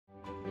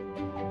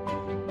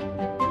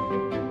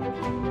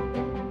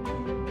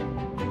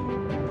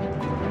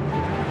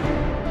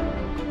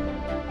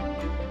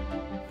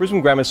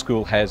Brisbane Grammar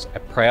School has a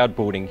proud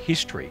boarding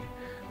history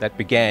that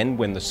began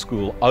when the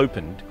school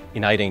opened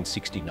in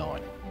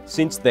 1869.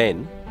 Since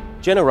then,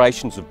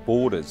 generations of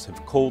boarders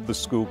have called the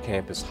school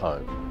campus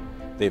home,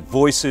 their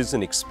voices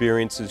and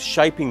experiences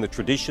shaping the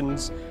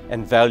traditions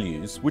and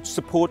values which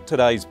support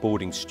today's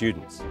boarding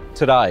students.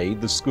 Today,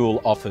 the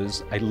school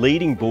offers a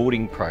leading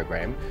boarding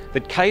program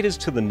that caters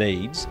to the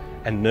needs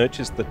and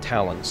nurtures the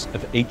talents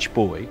of each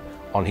boy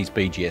on his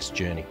BGS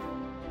journey.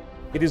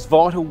 It is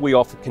vital we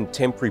offer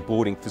contemporary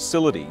boarding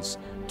facilities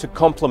to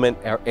complement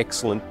our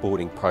excellent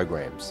boarding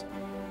programs.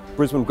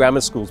 Brisbane Grammar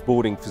School's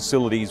boarding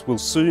facilities will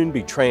soon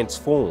be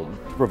transformed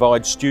to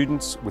provide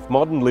students with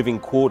modern living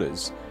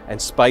quarters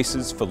and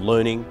spaces for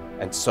learning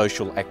and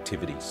social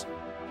activities.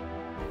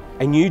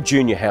 A new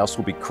junior house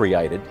will be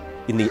created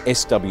in the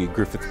SW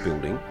Griffith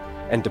building,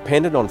 and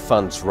dependent on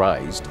funds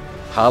raised,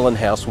 Harlan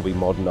House will be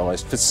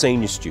modernised for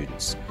senior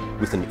students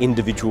with an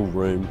individual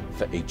room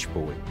for each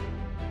boy.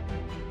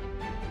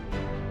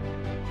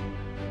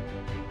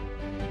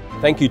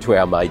 Thank you to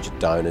our major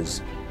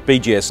donors,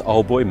 BGS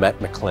Old Boy Matt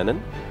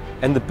McLennan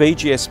and the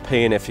BGS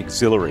PNF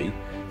Auxiliary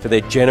for their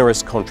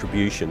generous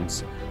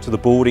contributions to the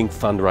boarding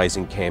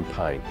fundraising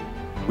campaign,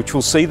 which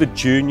will see the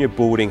junior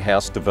boarding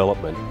house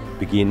development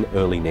begin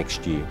early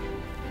next year.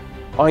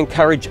 I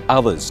encourage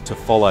others to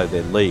follow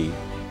their lead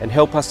and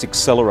help us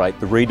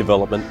accelerate the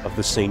redevelopment of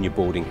the senior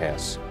boarding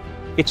house.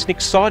 It's an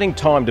exciting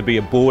time to be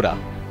a boarder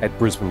at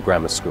Brisbane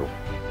Grammar School.